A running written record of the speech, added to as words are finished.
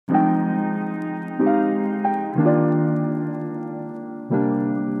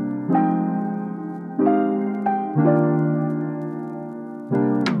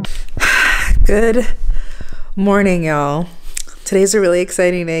Good morning, y'all. Today's a really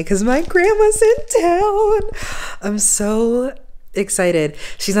exciting day because my grandma's in town. I'm so excited.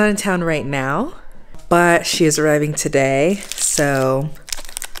 She's not in town right now, but she is arriving today. So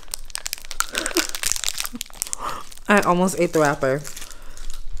I almost ate the wrapper,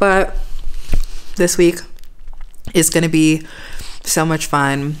 but this week is going to be so much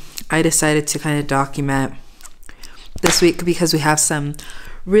fun. I decided to kind of document this week because we have some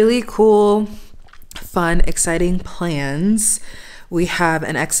really cool, fun, exciting plans. We have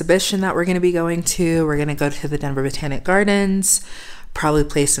an exhibition that we're going to be going to. We're going to go to the Denver Botanic Gardens, probably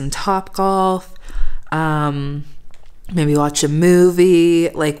play some Topgolf, maybe watch a movie.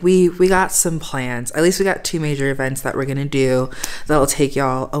 Like we got some plans. At least we got two major events that we're going to do that will take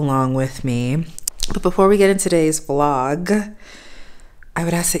y'all along with me. But before we get into today's vlog, I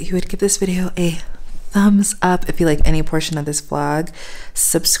would ask that you would give this video a thumbs up if you like any portion of this vlog.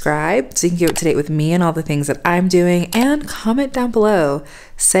 Subscribe so you can get up to date with me and all the things that I'm doing, and comment down below.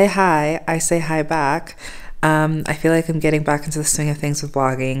 Say hi. I say hi back. I feel like I'm getting back into the swing of things with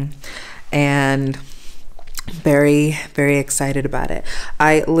vlogging, and very excited about it.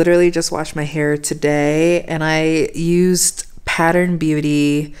 I literally just washed my hair today, and I used Pattern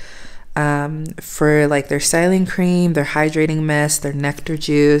Beauty for like their styling cream, their hydrating mist, their nectar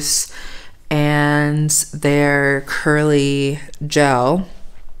juice, and their curly gel,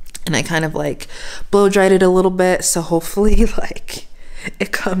 and I kind of like blow dried it a little bit, so hopefully like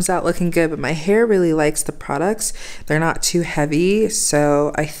it comes out looking good. But my hair really likes the products. They're not too heavy,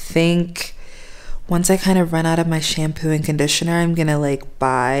 so I think once I kind of run out of my shampoo and conditioner, I'm gonna like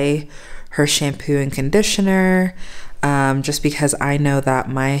buy her shampoo and conditioner, just because I know that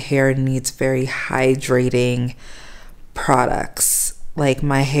my hair needs very hydrating products. Like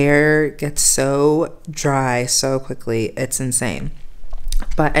my hair gets so dry so quickly, it's insane.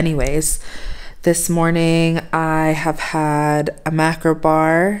 But anyways, this morning I have had a macro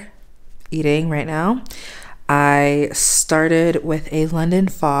bar eating right now. I started with a London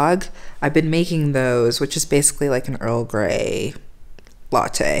Fog. I've been making those, which is basically like an Earl Grey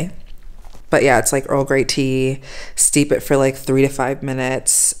latte. But yeah, it's like Earl Grey tea. Steep it for like 3 to 5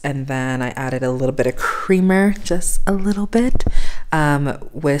 minutes, and then I added a little bit of creamer, just a little bit,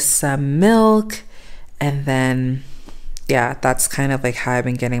 with some milk. And then yeah, that's kind of like how I've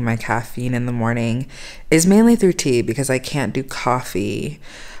been getting my caffeine in the morning, is mainly through tea because I can't do coffee.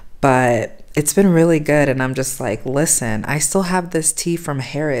 But it's been really good, and I'm just like, listen, I still have this tea from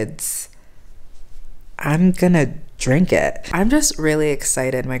Harrods. I'm gonna drink it. I'm just really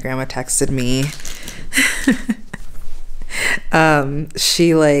excited. My grandma texted me.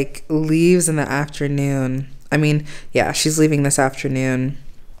 She like leaves in the afternoon. I mean, yeah, she's leaving this afternoon,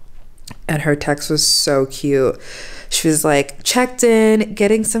 and her text was so cute. She was like, checked in,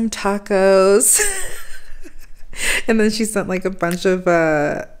 getting some tacos. And then she sent like a bunch of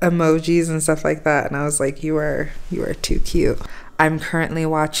emojis and stuff like that, and I was like, you are too cute. I'm currently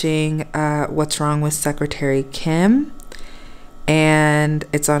watching What's Wrong with Secretary Kim, and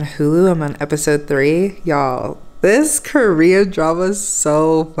it's on Hulu. I'm on episode 3. Y'all, this Korean drama is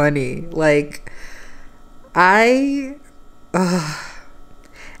so funny. Like, and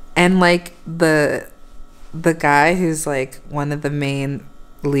like the guy who's like one of the main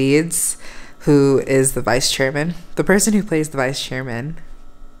leads, who is the vice chairman, the person who plays the vice chairman,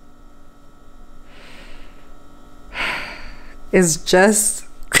 is just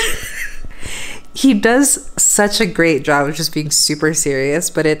he does such a great job of just being super serious,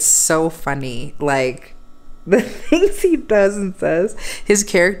 but it's so funny. Like the things he does and says, his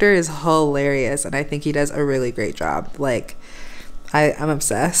character is hilarious, and I think he does a really great job. Like I'm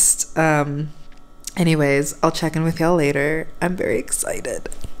obsessed. Anyways, I'll check in with y'all later. I'm very excited.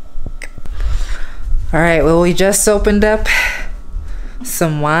 All right, well, we just opened up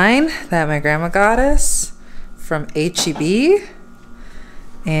some wine that my grandma got us from HEB,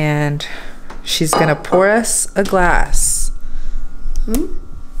 and she's gonna pour us a glass. You're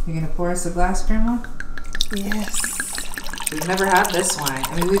gonna pour us a glass, Grandma? Yes. We've never had this wine.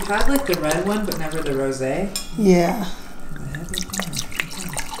 I mean, we've had like the red one, but never the rosé. Yeah.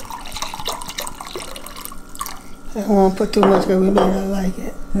 I won't put too much because we may not like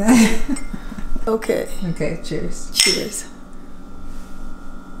it. Okay. Okay, cheers. Cheers.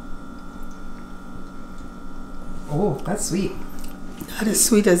 Oh, that's sweet. Not as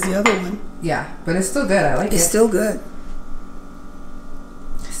sweet as the other one. Yeah, but it's still good. I like it. It's still good.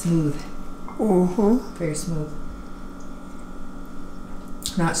 Smooth. Very smooth.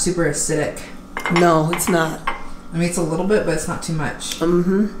 Not super acidic. No, it's not. I mean, it's a little bit, but it's not too much.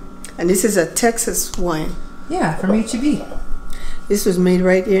 And this is a Texas wine. Yeah, from HEB. This was made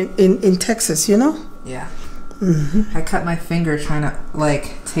right in Texas, you know? Yeah. Mm-hmm. I cut my finger trying to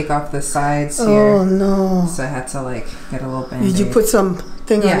like take off the sides here. Oh no. So I had to like get a little band-aid. Did you put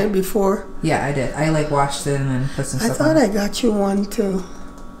something on it before? Yeah, I did. I like washed it and then put some stuff on. I thought I got you one too.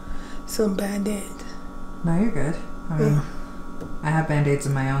 Some band-aid. No, you're good. I mean, I have band-aids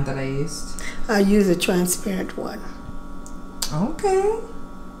of my own that I used. I use a transparent one. Okay.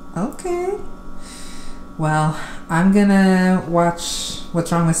 Okay. Well, I'm gonna watch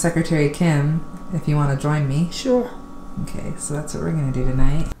What's Wrong with Secretary Kim if you want to join me. Sure. Okay, so that's what we're gonna do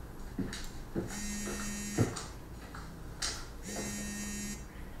tonight.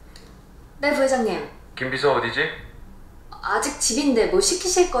 네, 부회장님. 김 비서 어디지? 아직 집인데 뭐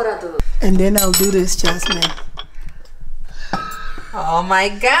시키실 거라도. And then I'll do this, Jasmine. Oh my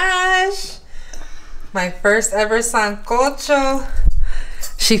gosh! My first ever sancocho.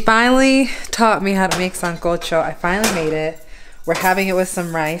 She finally taught me how to make sancocho. I finally made it. We're having it with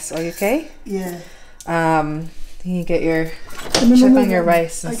some rice. Are you okay? Yeah. You get your check on your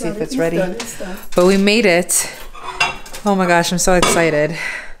rice and see if it's ready. It's done. But we made it. Oh my gosh, I'm so excited.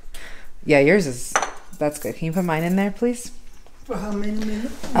 Yeah, yours is, that's good. Can you put mine in there, please? For how many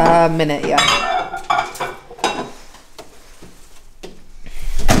minutes? A minute, yeah.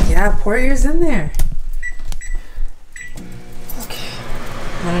 Yeah, pour yours in there. Okay.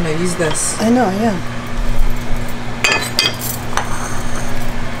 I don't know, use this. I know, yeah.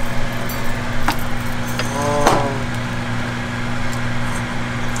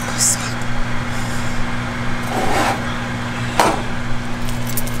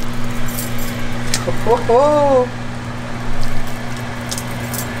 Oh.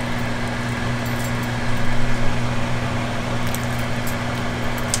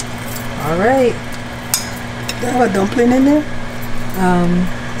 All right. You have a dumpling in there?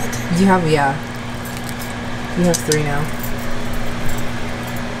 You have, yeah. You have 3 now.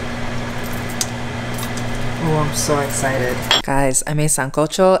 Oh, I'm so excited. Guys, I made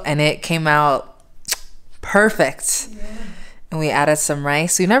sancocho and it came out perfect. Yeah. And we added some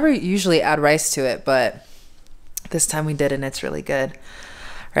rice. We never usually add rice to it, but this time we did and it's really good.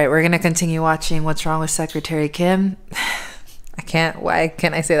 All right, we're gonna continue watching What's Wrong with Secretary Kim. Why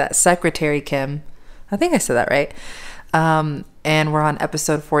can't I say that? Secretary Kim. I think I said that right. And we're on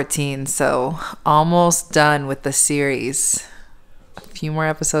episode 14, so almost done with the series. A few more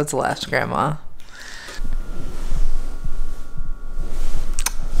episodes left, Grandma.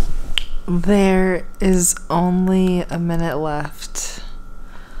 There is only a minute left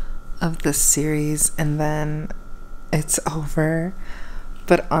of this series and then it's over.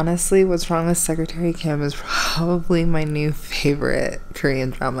 But honestly, What's Wrong with Secretary Kim is probably my new favorite Korean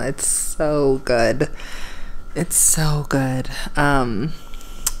drama. It's so good. It's so good. Highly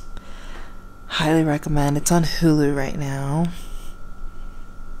recommend. It's on Hulu right now.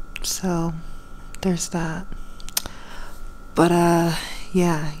 So there's that. But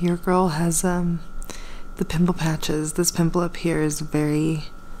yeah, your girl has the pimple patches. This pimple up here is very,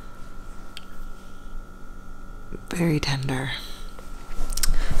 very tender.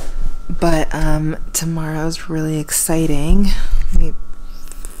 But tomorrow's really exciting. Let me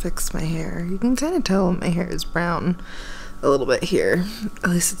fix my hair. You can kind of tell my hair is brown a little bit here.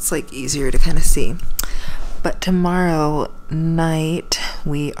 At least it's like easier to kind of see. But tomorrow night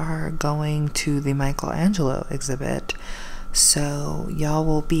we are going to the Michelangelo exhibit. So y'all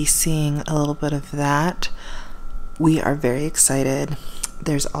will be seeing a little bit of that. We are very excited.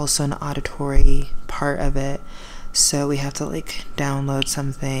 There's also an auditory part of it. So we have to like download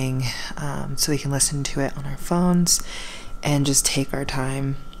something so we can listen to it on our phones and just take our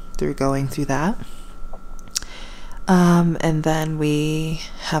time through going through that. And then we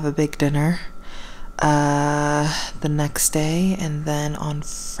have a big dinner the next day, and then on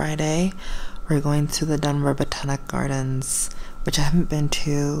Friday we're going to the Denver Botanic Gardens, which I haven't been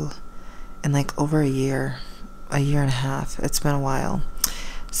to in like over a year and a half. It's been a while.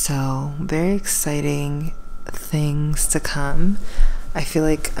 So very exciting things to come. I feel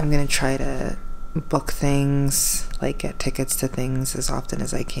like I'm gonna try to book things, like get tickets to things as often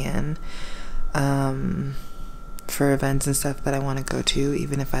as I can for events and stuff that I want to go to,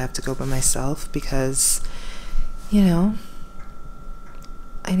 even if I have to go by myself, because you know,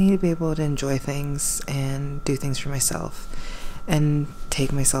 I need to be able to enjoy things and do things for myself and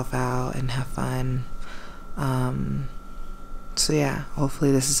take myself out and have fun. So yeah,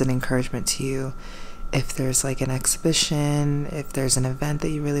 hopefully this is an encouragement to you. If there's like an exhibition, if there's an event that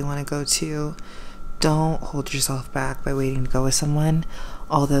you really want to go to, don't hold yourself back by waiting to go with someone.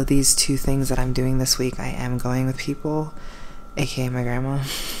 Although these 2 things that I'm doing this week, I am going with people, aka my grandma,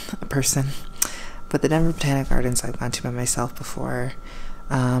 a person. But the Denver Botanic Gardens I've gone to by myself before.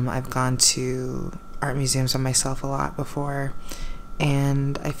 I've gone to art museums by myself a lot before,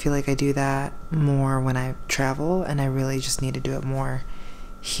 and I feel like I do that more when I travel, and I really just need to do it more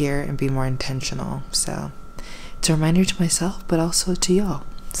here and be more intentional. So it's a reminder to myself, but also to y'all.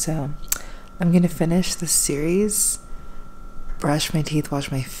 So I'm gonna finish this series, brush my teeth,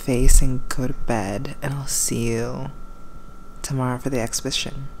 wash my face, and go to bed, and I'll see you tomorrow for the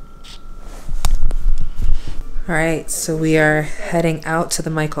exhibition. Alright, so we are heading out to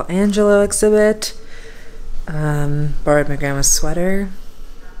the Michelangelo exhibit. Borrowed my grandma's sweater.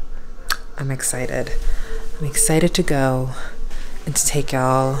 I'm excited. I'm excited to go and to take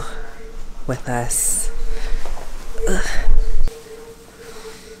y'all with us. Ugh.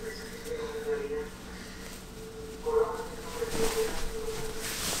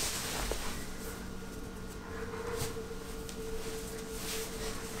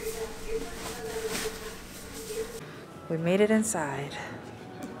 We made it inside.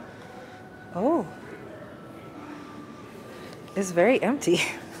 Oh, it's very empty.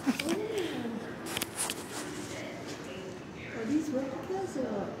 Are these replicas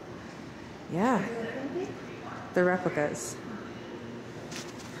or? Yeah, the replicas.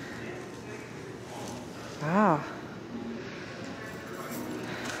 Wow.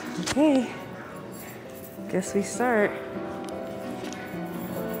 Okay, guess we start.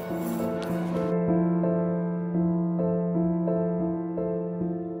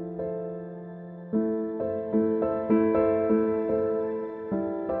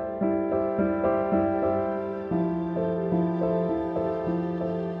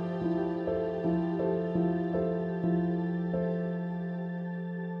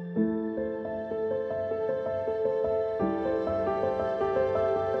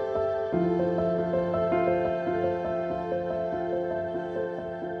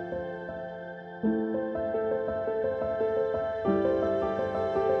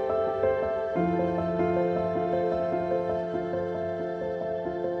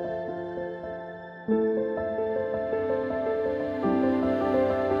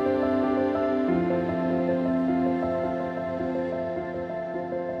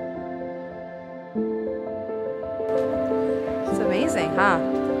 Amazing, huh?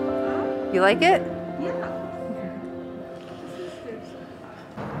 You like it? Yeah.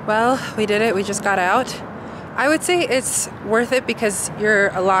 Well, we did it. We just got out. I would say it's worth it because you're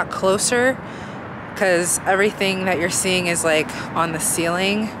a lot closer, because everything that you're seeing is like on the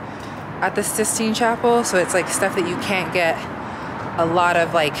ceiling at the Sistine Chapel, so it's like stuff that you can't get a lot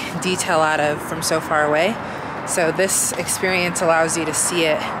of like detail out of from so far away. So this experience allows you to see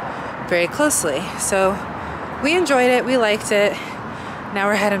it very closely. So we enjoyed it, we liked it. Now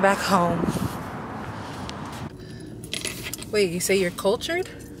we're heading back home. Wait, you say you're cultured?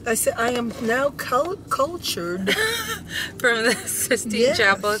 I said I am now cultured. From the Sistine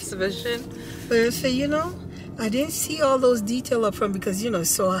Chapel exhibition? But I say, you know, I didn't see all those details up front because, you know, it's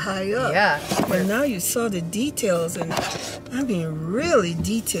so high up. Yeah. But now you saw the details, and I mean, really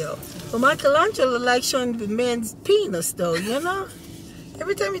detailed. But Michelangelo likes showing the man's penis, though, you know?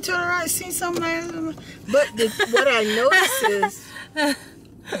 Every time you turn around, I see something like. But what I noticed is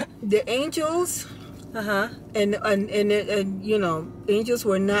the angels, and you know, angels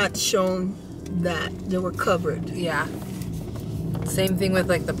were not shown that they were covered. Yeah. Same thing with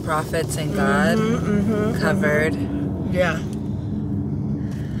like the prophets and God covered. Yeah.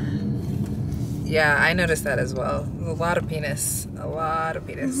 Yeah, I noticed that as well. A lot of penis. A lot of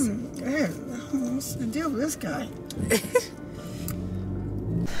penis. What's the deal with this guy?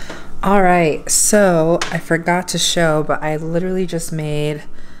 All right, so I forgot to show, but I literally just made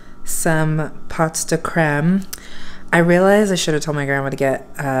some pâtes de crème. I realized I should have told my grandma to get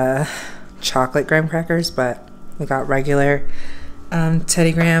chocolate graham crackers, but we got regular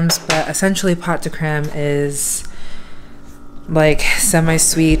Teddy Grahams. But essentially pâte de crème is like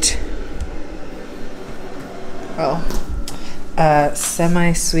semi-sweet.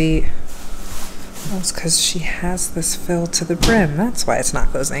 Semi-sweet. Oh, it's because she has this filled to the brim. That's why it's not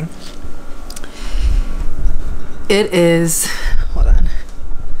closing. It is, hold on.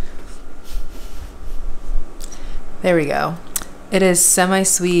 There we go. It is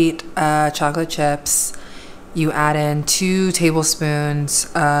semi-sweet chocolate chips. You add in 2 tablespoons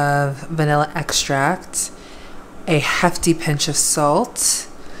of vanilla extract, a hefty pinch of salt,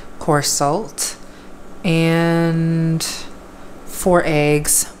 coarse salt, and 4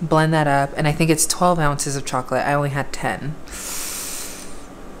 eggs. Blend that up, and I think it's 12 ounces of chocolate. I only had 10,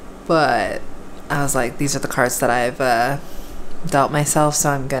 but I was like, these are the cards that I've dealt myself,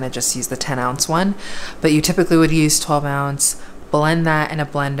 so I'm gonna just use the 10-ounce one. But you typically would use 12 ounce, blend that in a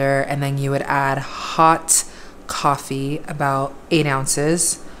blender, and then you would add hot coffee, about 8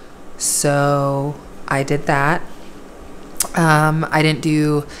 ounces. So I did that. I didn't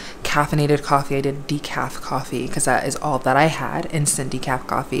do caffeinated coffee. I did decaf coffee because that is all that I had, instant decaf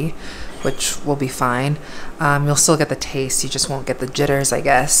coffee, which will be fine. You'll still get the taste, you just won't get the jitters, I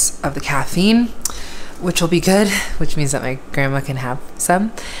guess, of the caffeine, which will be good, which means that my grandma can have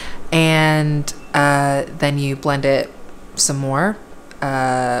some. And then you blend it some more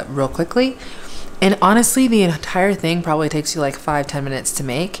real quickly. And honestly, the entire thing probably takes you like 5-10 minutes to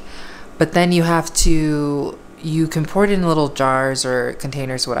make. But then you have to, you can pour it in little jars or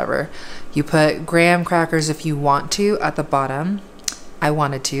containers, whatever. You put graham crackers if you want to at the bottom. I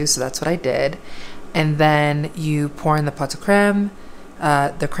wanted to, so that's what I did. And then you pour in the pot de creme,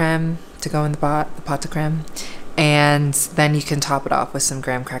 the creme to go in the pot de creme. And then you can top it off with some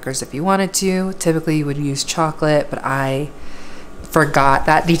graham crackers if you wanted to. Typically you would use chocolate, but I forgot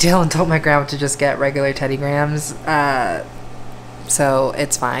that detail and told my grandma to just get regular Teddy Grahams. So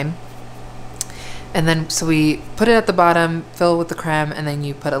it's fine. And then, so we put it at the bottom, fill it with the creme, and then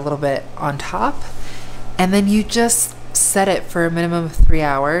you put a little bit on top. And then you just set it for a minimum of 3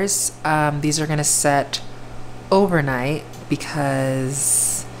 hours. These are gonna set overnight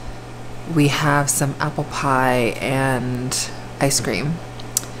because we have some apple pie and ice cream.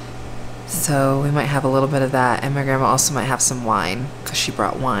 So we might have a little bit of that, and my grandma also might have some wine because she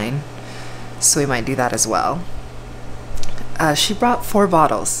brought wine. So we might do that as well. She brought 4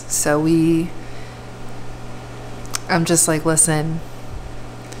 bottles, so I'm just like, listen,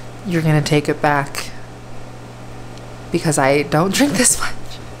 you're gonna take it back because I don't drink this much.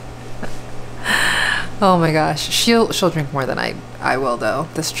 Oh my gosh, she'll drink more than I will though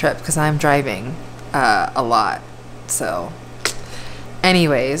this trip because I'm driving a lot. So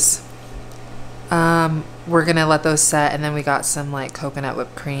anyways, we're gonna let those set, and then we got some like coconut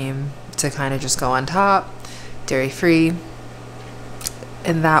whipped cream to kind of just go on top, dairy free,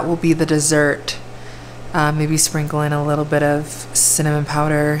 and that will be the dessert. Maybe sprinkle in a little bit of cinnamon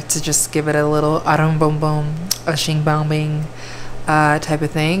powder to just give it a little aram bom bom, a shing bang bing type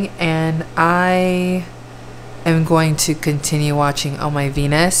of thing. And I am going to continue watching Oh My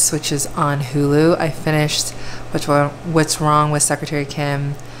Venus, which is on Hulu. I finished What's Wrong with Secretary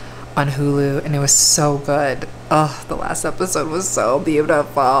Kim on Hulu, and it was so good. Oh, the last episode was so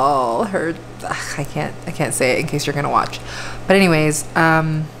beautiful. I can't say it in case you're gonna watch. But anyways,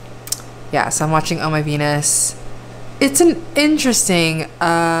 yeah, so I'm watching Oh My Venus. It's an interesting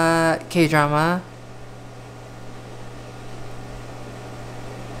K-drama.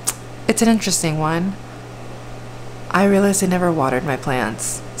 It's an interesting one. I realized I never watered my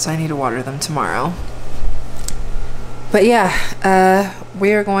plants, so I need to water them tomorrow. But yeah,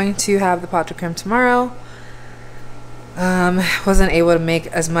 we are going to have the pot de creme tomorrow. Wasn't able to make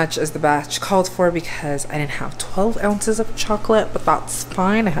as much as the batch called for because I didn't have 12 ounces of chocolate, but that's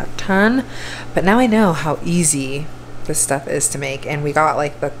fine. I had 10. But now I know how easy this stuff is to make. And we got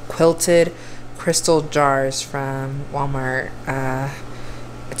like the quilted crystal jars from Walmart.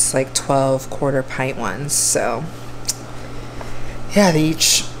 It's like 12 quarter pint ones. So yeah, they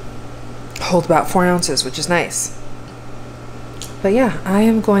each hold about 4 ounces, which is nice. But yeah, I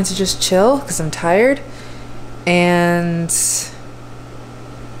am going to just chill because I'm tired. And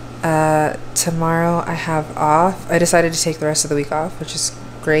tomorrow I have off. I decided to take the rest of the week off, which is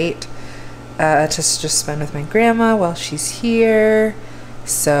great, to just spend with my grandma while she's here.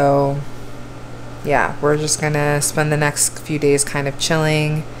 So yeah, we're just gonna spend the next few days kind of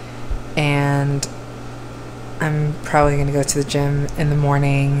chilling, and I'm probably gonna go to the gym in the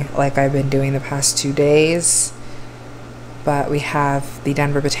morning like I've been doing the past 2 days. But we have the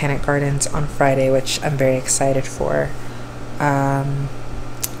Denver Botanic Gardens on Friday, which I'm very excited for.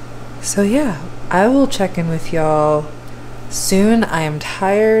 So yeah, I will check in with y'all soon. I am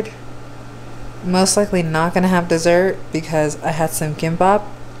tired. Most likely not gonna have dessert because I had some gimbap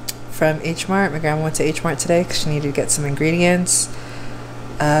from H Mart. My grandma went to H Mart today because she needed to get some ingredients.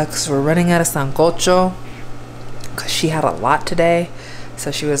 Because we're running out of sancocho because she had a lot today.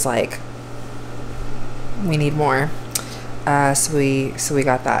 So she was like, we need more. So we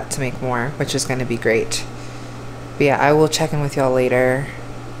got that to make more, which is going to be great. But yeah, I will check in with y'all later.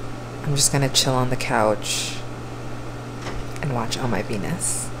 I'm just going to chill on the couch and watch Oh My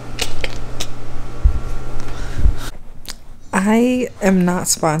Venus. I am not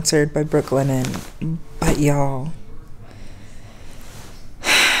sponsored by Brooklinen, but y'all,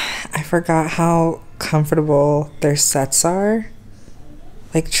 I forgot how comfortable their sets are.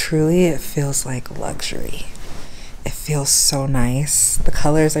 Like truly, it feels like luxury. It feels so nice. The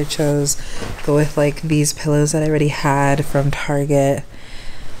colors I chose go with like these pillows that I already had from Target.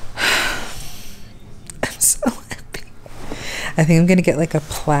 I'm so happy. I think I'm gonna get like a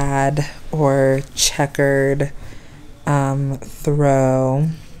plaid or checkered throw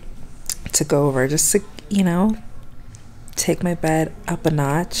to go over, just to, you know, take my bed up a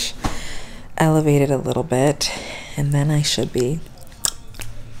notch, elevate it a little bit, and then I should be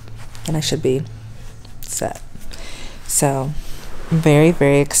set. So I'm very,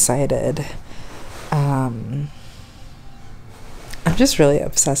 very excited. I'm just really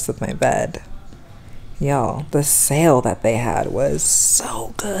obsessed with my bed. Y'all, the sale that they had was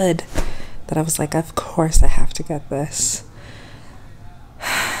so good that I was like, of course I have to get this.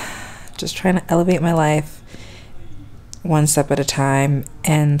 Just trying to elevate my life one step at a time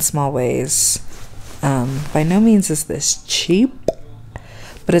in small ways. By no means is this cheap,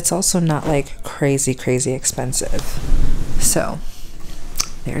 but it's also not like crazy expensive. So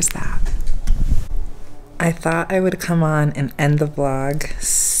there's that. I thought I would come on and end the vlog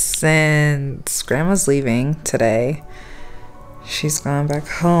since Grandma's leaving today. She's gone back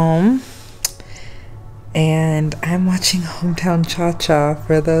home. And I'm watching Hometown Cha-Cha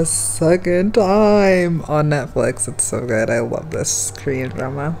for the second time on Netflix. It's so good. I love this Korean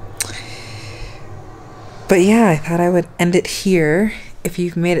drama. But yeah, I thought I would end it here. If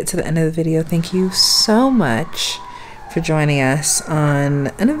you've made it to the end of the video, thank you so much for joining us on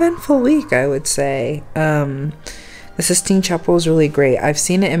an eventful week, I would say. The Sistine Chapel is really great. I've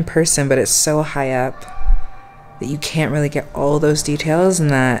seen it in person, but it's so high up that you can't really get all those details, and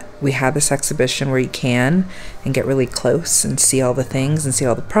that we have this exhibition where you can and get really close and see all the things and see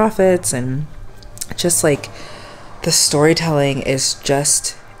all the prophets, and just like the storytelling is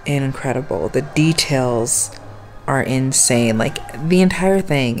just incredible. The details are insane. Like the entire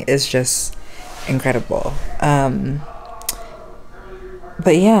thing is just incredible.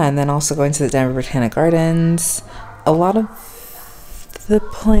 But yeah, and then also going to the Denver Botanic Gardens. A lot of the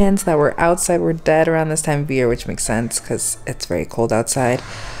plants that were outside were dead around this time of year, which makes sense because it's very cold outside.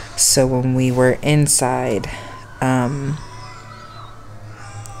 So when we were inside that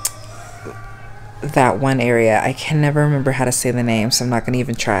one area, I can never remember how to say the name, so I'm not going to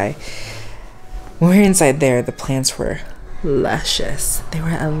even try. When we were inside there, the plants were luscious. They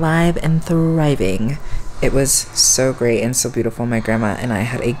were alive and thriving. It was so great and so beautiful. My grandma and I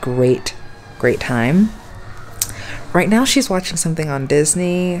had a great time. Right now she's watching something on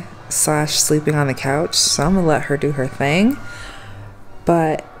Disney / sleeping on the couch, so I'm gonna let her do her thing.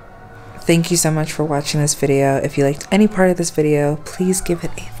 But thank you so much for watching this video. If you liked any part of this video, please give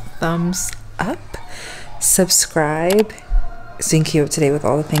it a thumbs up. Subscribe so you can keep up to date with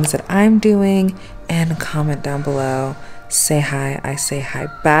all the things that I'm doing, and comment down below. Say hi, I say hi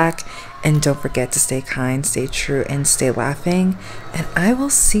back. And don't forget to stay kind, stay true, and stay laughing. And I will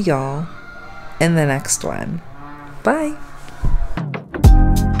see y'all in the next one. Bye.